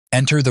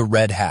Enter the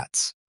Red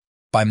Hats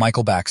by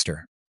Michael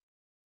Baxter.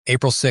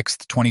 April 6,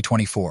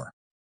 2024.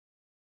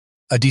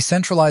 A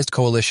decentralized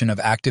coalition of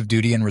active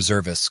duty and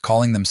reservists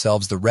calling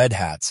themselves the Red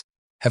Hats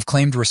have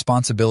claimed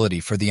responsibility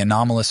for the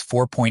anomalous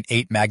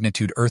 4.8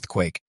 magnitude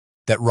earthquake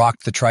that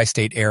rocked the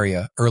tri-state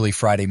area early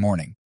Friday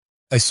morning.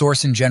 A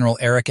source in General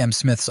Eric M.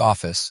 Smith's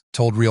office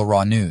told Real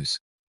Raw News.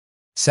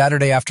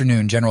 Saturday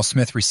afternoon, General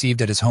Smith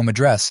received at his home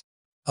address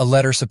a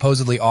letter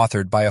supposedly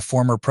authored by a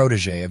former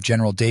protege of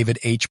General David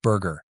H.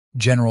 Berger,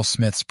 General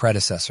Smith's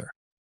predecessor.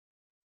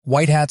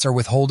 White Hats are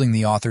withholding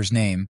the author's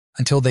name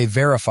until they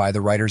verify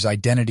the writer's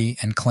identity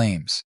and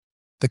claims.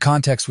 The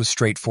context was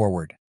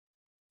straightforward.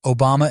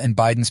 Obama and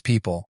Biden's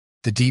people,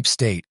 the deep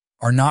state,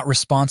 are not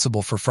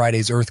responsible for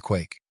Friday's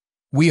earthquake.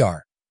 We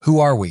are. Who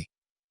are we?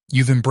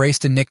 You've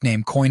embraced a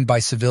nickname coined by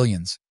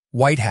civilians,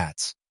 White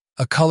Hats,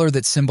 a color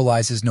that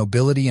symbolizes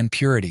nobility and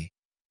purity.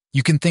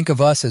 You can think of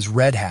us as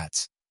Red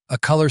Hats, a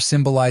color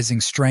symbolizing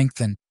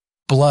strength and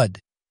blood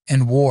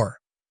and war.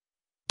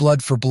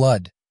 Blood for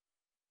blood.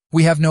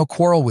 We have no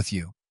quarrel with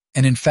you,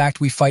 and in fact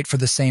we fight for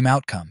the same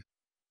outcome: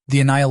 the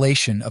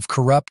annihilation of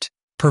corrupt,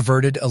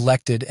 perverted,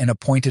 elected, and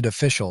appointed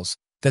officials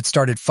that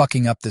started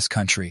fucking up this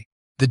country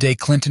the day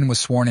Clinton was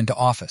sworn into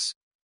office.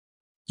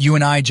 You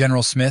and I,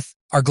 General Smith,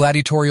 are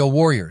gladiatorial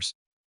warriors,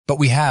 but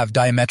we have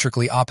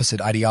diametrically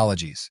opposite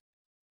ideologies.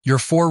 Your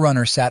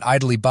forerunner sat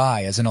idly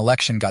by as an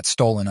election got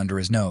stolen under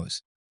his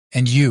nose.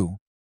 And you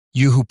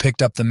who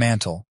picked up the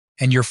mantle,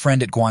 and your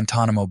friend at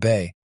Guantanamo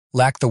Bay,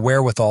 lack the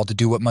wherewithal to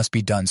do what must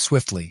be done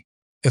swiftly,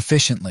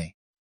 efficiently.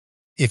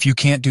 If you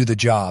can't do the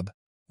job,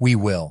 we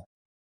will.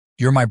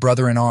 You're my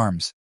brother in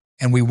arms,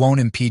 and we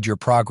won't impede your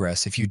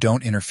progress if you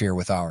don't interfere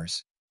with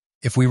ours.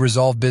 If we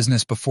resolve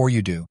business before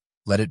you do,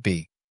 let it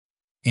be.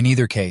 In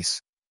either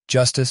case,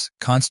 justice,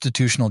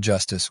 constitutional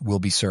justice, will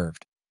be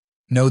served.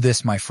 Know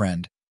this, my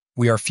friend,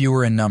 we are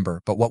fewer in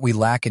number, but what we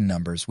lack in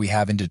numbers we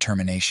have in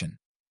determination.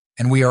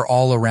 And we are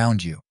all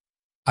around you.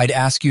 I'd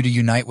ask you to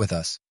unite with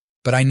us,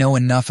 but I know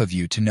enough of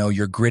you to know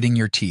you're gritting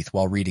your teeth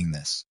while reading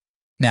this.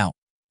 Now,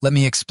 let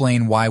me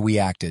explain why we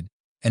acted,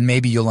 and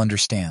maybe you'll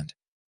understand.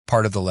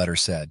 Part of the letter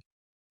said.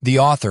 The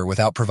author,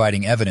 without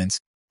providing evidence,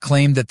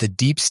 claimed that the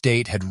deep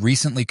state had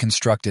recently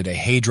constructed a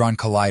Hadron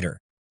Collider,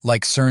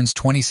 like CERN's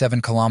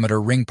 27-kilometer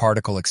ring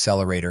particle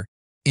accelerator,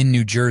 in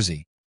New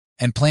Jersey,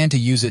 and planned to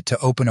use it to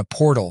open a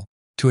portal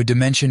to a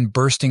dimension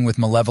bursting with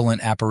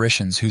malevolent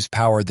apparitions whose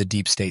power the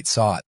deep state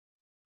sought.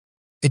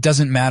 It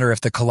doesn't matter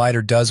if the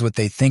collider does what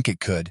they think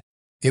it could.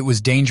 It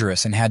was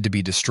dangerous and had to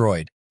be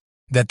destroyed.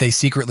 That they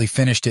secretly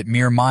finished it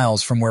mere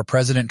miles from where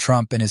President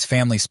Trump and his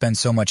family spend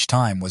so much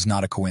time was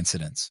not a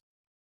coincidence.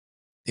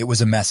 It was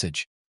a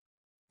message.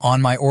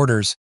 On my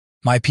orders,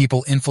 my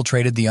people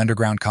infiltrated the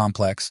underground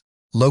complex,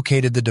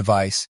 located the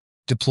device,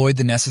 deployed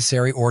the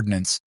necessary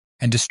ordnance,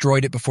 and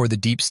destroyed it before the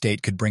deep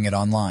state could bring it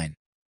online.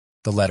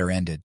 The letter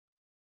ended.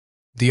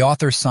 The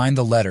author signed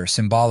the letter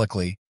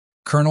symbolically,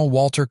 Colonel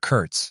Walter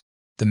Kurtz,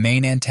 the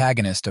main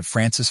antagonist of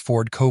Francis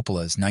Ford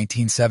Coppola's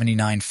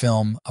 1979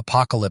 film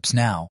Apocalypse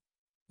Now,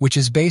 which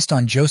is based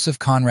on Joseph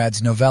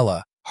Conrad's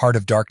novella Heart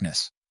of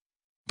Darkness.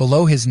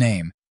 Below his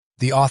name,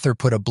 the author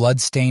put a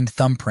blood-stained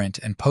thumbprint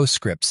and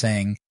postscript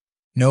saying,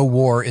 "No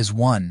war is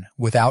won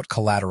without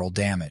collateral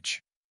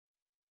damage."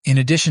 In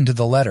addition to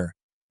the letter,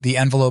 the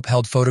envelope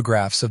held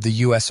photographs of the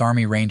U.S.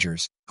 Army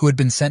Rangers who had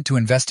been sent to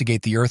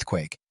investigate the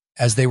earthquake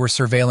as they were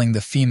surveilling the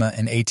FEMA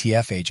and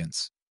ATF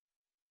agents.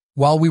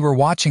 While we were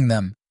watching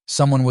them,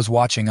 someone was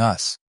watching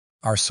us,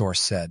 our source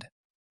said.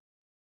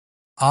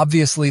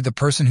 Obviously, the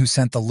person who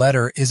sent the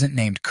letter isn't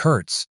named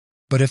Kurtz,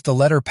 but if the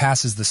letter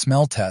passes the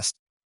smell test,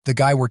 the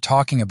guy we're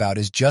talking about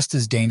is just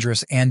as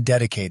dangerous and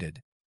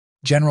dedicated.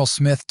 General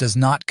Smith does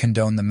not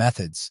condone the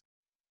methods.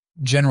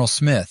 General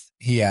Smith,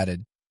 he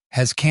added,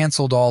 has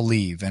canceled all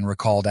leave and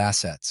recalled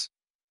assets.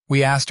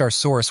 We asked our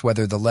source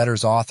whether the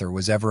letter's author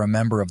was ever a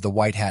member of the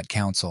White Hat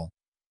Council.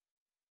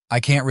 I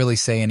can't really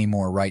say any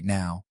more right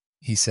now,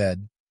 he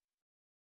said.